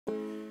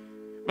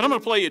But I'm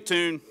going to play you a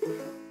tune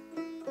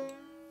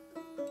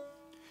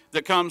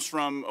that comes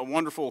from a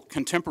wonderful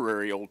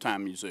contemporary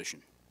old-time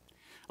musician.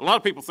 A lot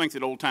of people think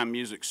that old-time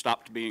music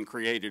stopped being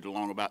created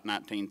along about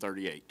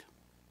 1938.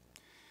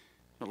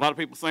 A lot of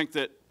people think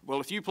that, well,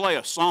 if you play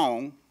a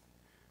song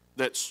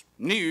that's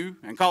new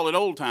and call it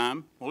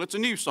old-time, well, it's a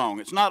new song.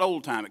 It's not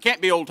old-time. It can't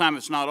be old-time if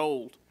it's not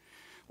old.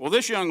 Well,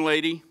 this young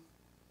lady,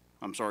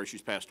 I'm sorry,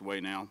 she's passed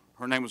away now.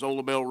 Her name was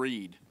Ola Belle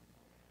Reed.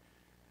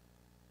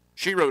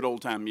 She wrote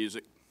old-time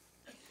music.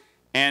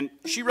 And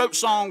she wrote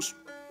songs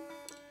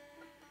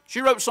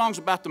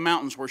about the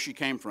mountains where she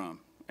came from.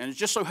 And it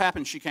just so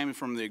happens she came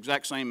from the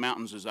exact same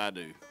mountains as I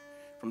do,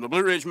 from the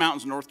Blue Ridge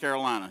Mountains in North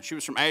Carolina. She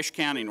was from Ashe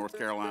County, North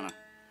Carolina,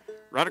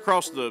 right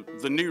across the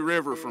New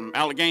River from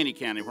Allegheny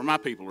County, where my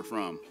people are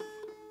from.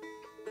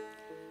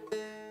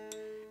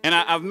 And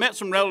I've met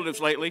some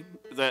relatives lately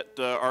that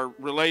are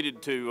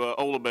related to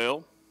Ola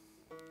Belle,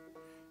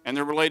 and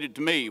they're related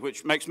to me,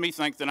 which makes me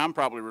think that I'm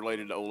probably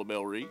related to Ola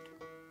Belle Reed.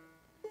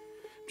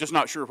 Just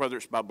not sure whether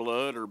it's by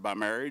blood or by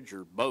marriage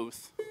or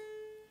both.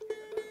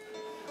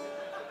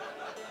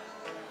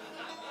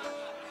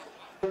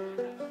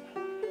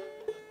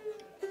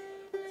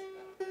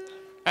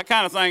 That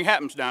kind of thing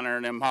happens down there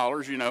in them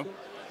hollers, you know.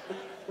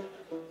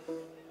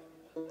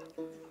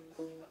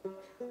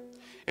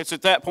 It's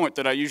at that point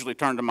that I usually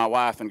turn to my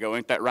wife and go,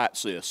 "Ain't that right,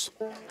 sis?"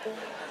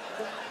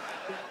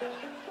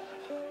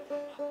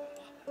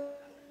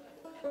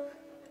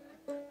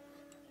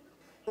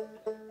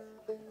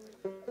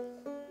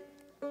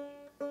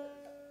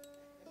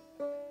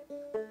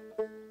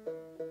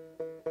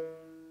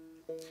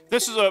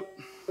 This is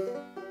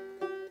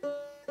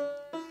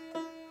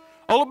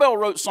Ola Belle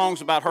wrote songs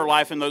about her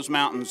life in those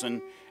mountains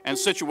and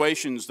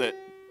situations that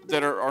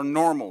are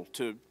normal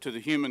to the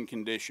human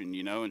condition,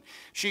 you know. And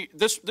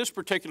this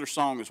particular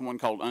song is one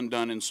called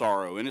 "Undone in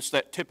Sorrow," and it's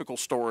that typical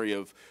story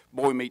of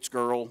boy meets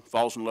girl,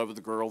 falls in love with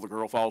the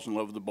girl falls in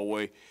love with the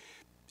boy.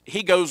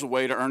 He goes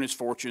away to earn his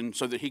fortune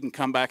so that he can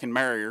come back and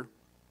marry her,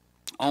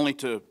 only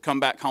to come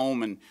back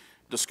home and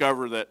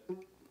discover that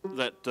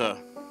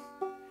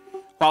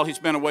while he's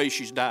been away,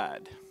 she's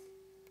died.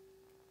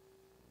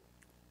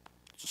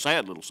 It's a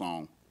sad little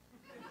song.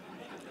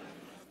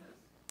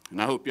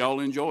 And I hope y'all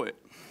enjoy it.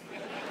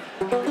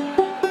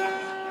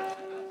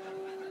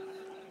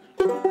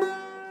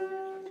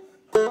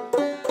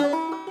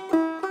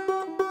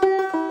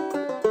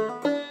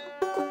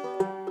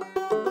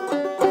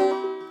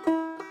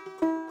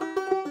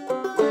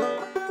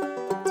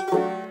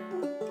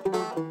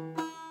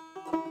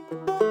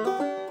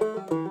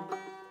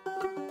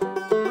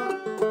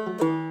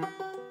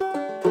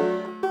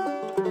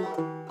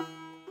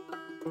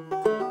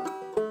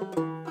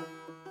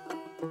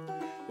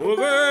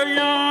 Over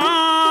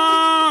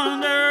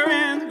yonder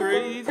in the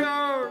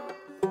graveyard,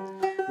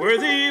 where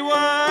the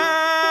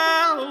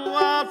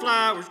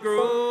wildflowers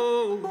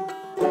grow,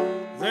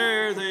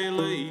 there they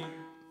lay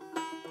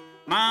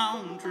my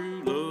own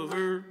true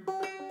lover.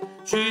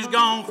 She's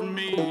gone from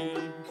me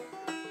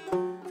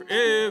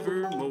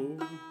forevermore.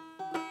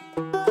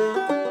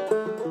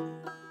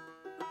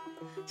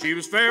 She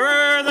was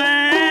fairer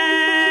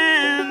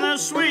than the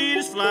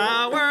sweetest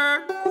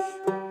flowers,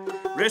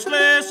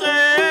 restless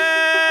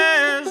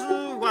as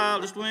the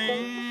wildest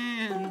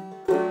wind,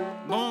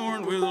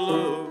 born with a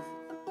love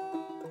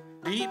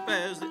deep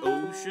as the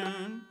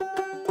ocean.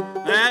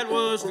 That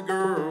was the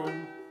girl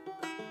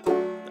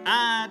that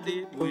I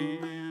did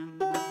win.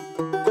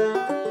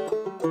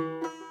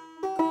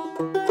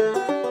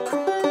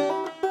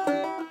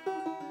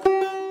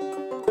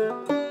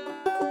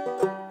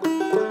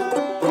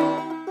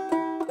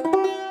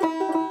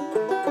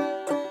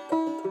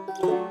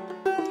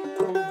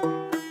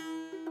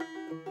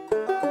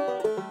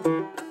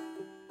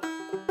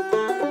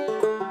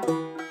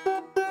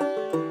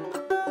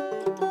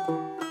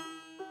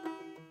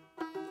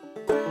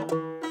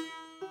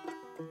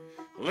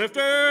 Left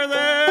her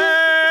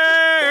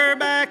there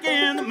back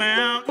in the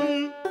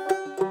mountain,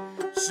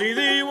 see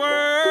the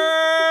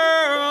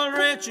world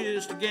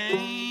riches to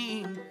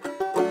gain.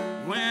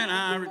 When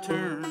I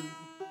returned,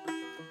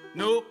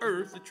 no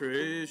earthly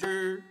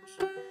treasures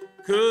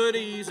could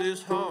ease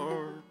his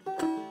heart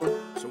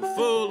so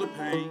full of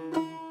pain.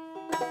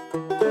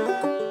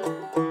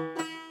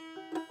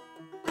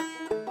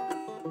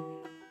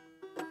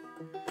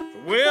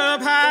 Way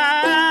up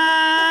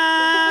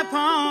high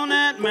upon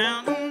that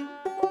mountain,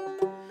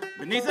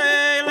 beneath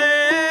a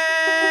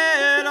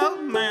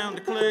little mound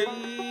of clay,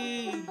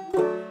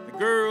 the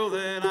girl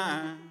that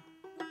I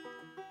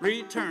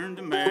returned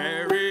to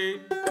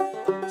marry,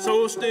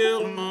 so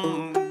still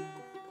among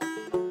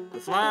the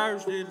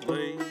flowers did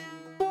lay.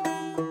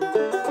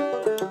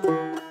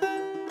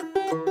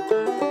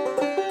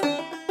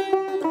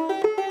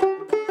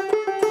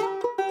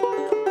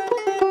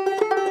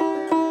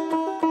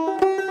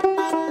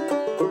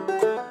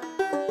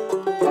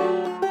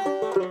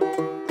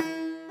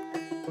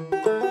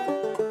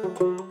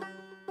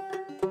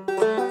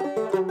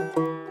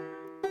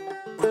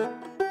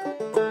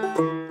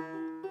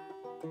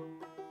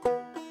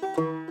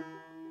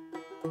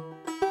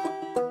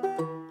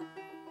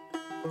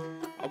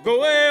 go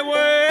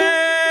away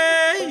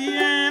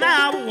and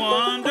I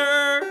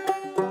wonder,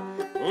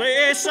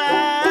 lay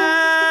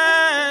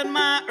aside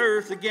my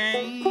earthly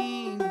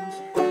gains.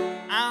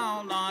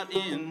 I'll not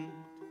end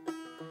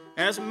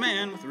as a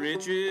man with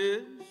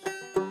riches,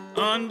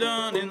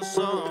 undone in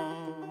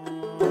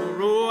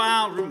sorrow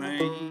I'll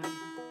remain,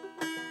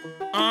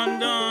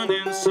 undone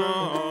in sorrow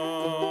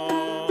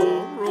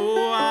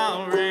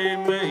I'll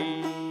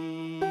remain.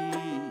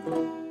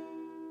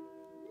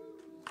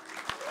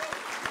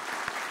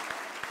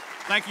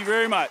 Thank you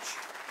very much.